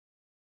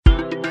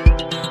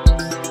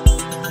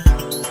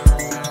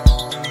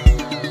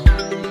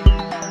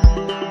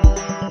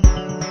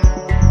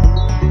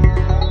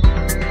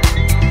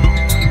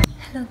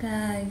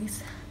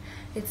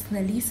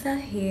Melissa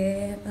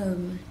here.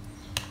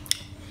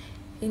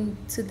 In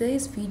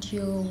today's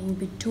video we'll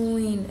be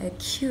doing a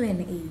Q&A,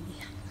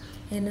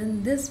 and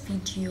in this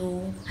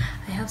video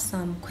I have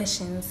some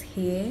questions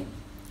here.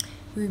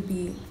 We'll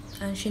be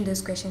answering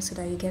those questions so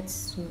that you get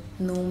to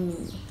know me.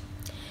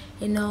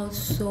 And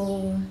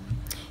also,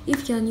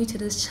 if you're new to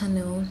this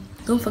channel,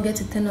 don't forget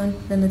to turn on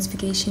the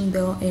notification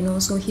bell and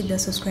also hit the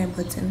subscribe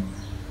button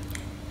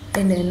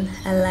and then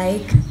a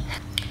like.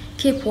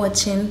 Keep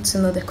watching to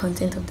know the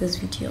content of this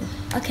video.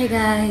 Okay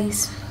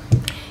guys,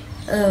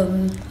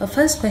 the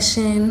first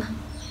question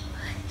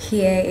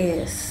here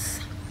is,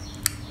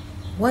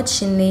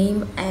 what's your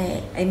name?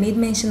 I made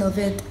mention of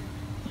it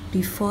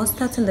before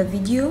starting the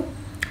video,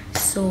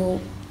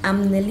 so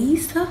I'm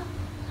Melissa.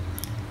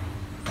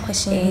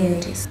 Question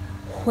is,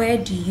 where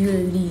do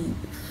you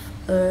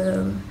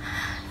live?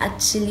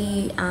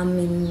 Actually I'm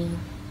in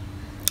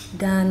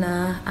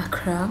Ghana,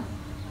 Accra.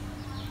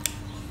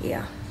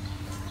 Yeah.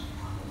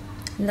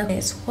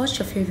 Next, what's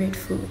your favorite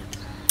food?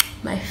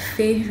 My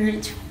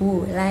favorite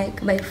food,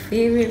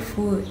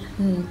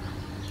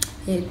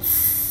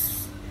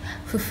 it's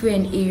fufu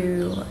and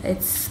eru.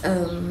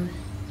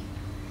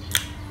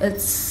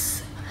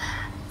 It's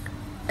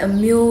a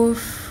meal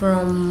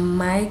from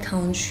my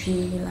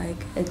country,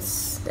 like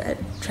it's a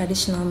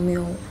traditional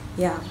meal.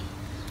 Yeah,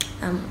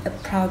 I'm a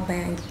proud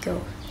Bangi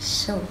girl.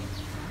 So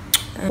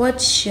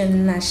what's your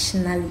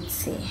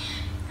nationality?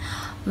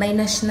 My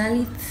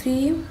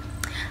nationality,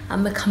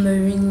 I'm a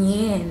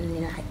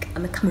Cameroonian.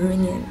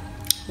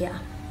 Yeah.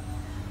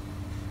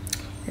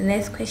 The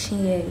next question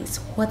here is,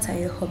 what are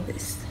your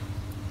hobbies?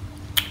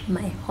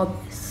 My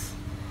hobbies,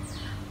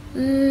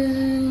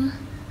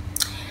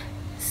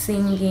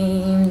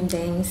 singing,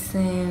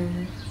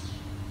 dancing,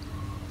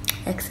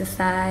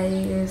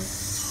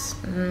 exercise.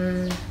 I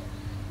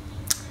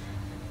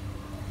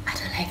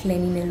don't like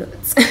learning a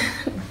lot.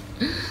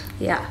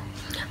 Yeah,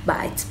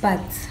 but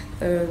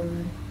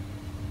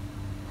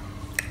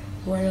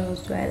what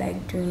else do I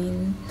like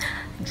doing?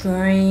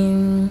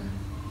 Drawing,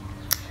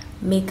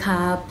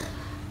 makeup,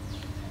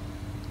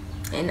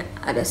 and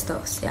other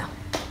stuff. Yeah.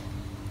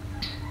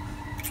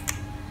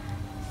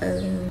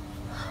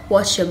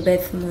 What's your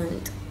birth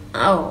month?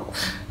 Oh,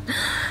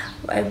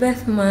 my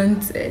birth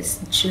month is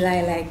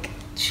July.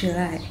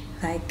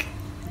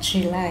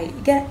 You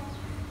get?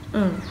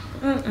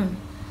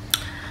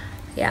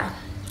 Yeah,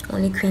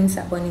 only queens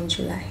are born in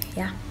July.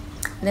 Yeah.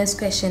 Next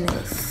question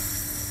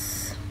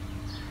is,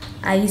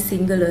 are you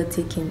single or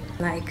taken?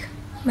 Like,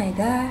 oh my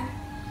god,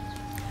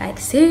 like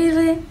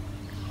seriously?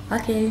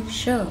 Okay,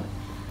 sure,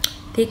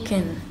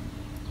 taken.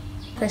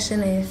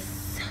 Question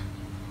is,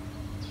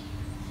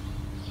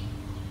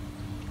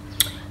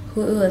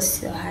 who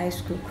was your high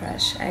school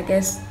crush? I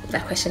guess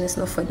that question is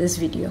not for this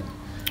video.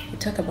 We'll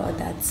talk about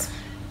that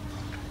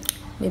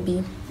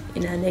maybe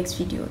in our next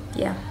video.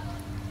 Yeah.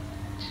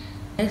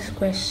 Next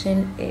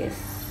question is,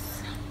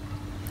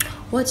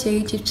 what's your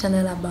YouTube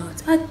channel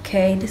about?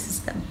 Okay, this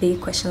is a big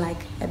question,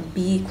 like a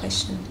big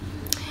question.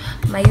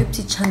 My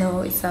YouTube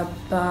channel is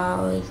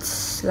about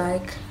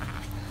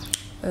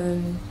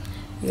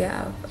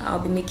yeah, I'll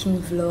be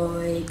making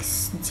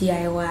vlogs,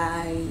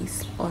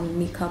 DIYs on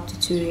makeup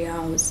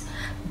tutorials,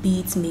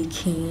 beat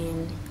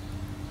making,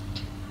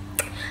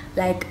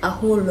 like a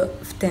whole lot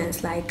of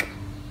things, like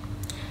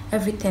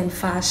everything,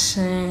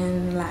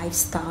 fashion,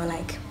 lifestyle,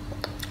 like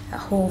a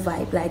whole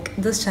vibe. Like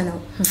this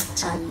channel,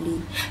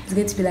 Charlie, it's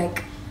going to be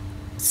like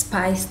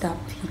spiced up,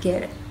 you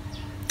get it?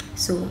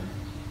 So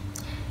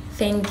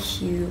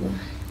thank you.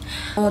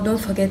 Oh, don't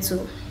forget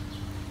to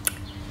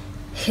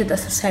hit the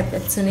subscribe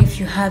button if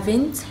you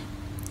haven't,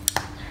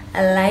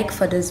 a like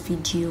for this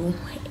video,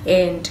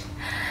 and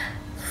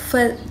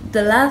for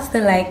the last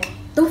thing, like,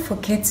 don't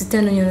forget to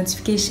turn on your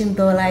notification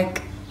bell.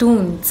 Like,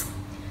 don't,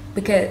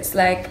 because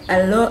like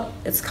a lot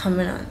is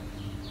coming on,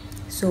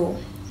 so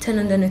turn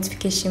on the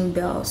notification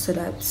bell so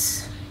that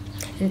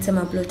anytime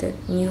I upload a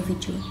new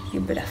video,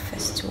 you'll be the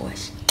first to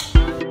watch.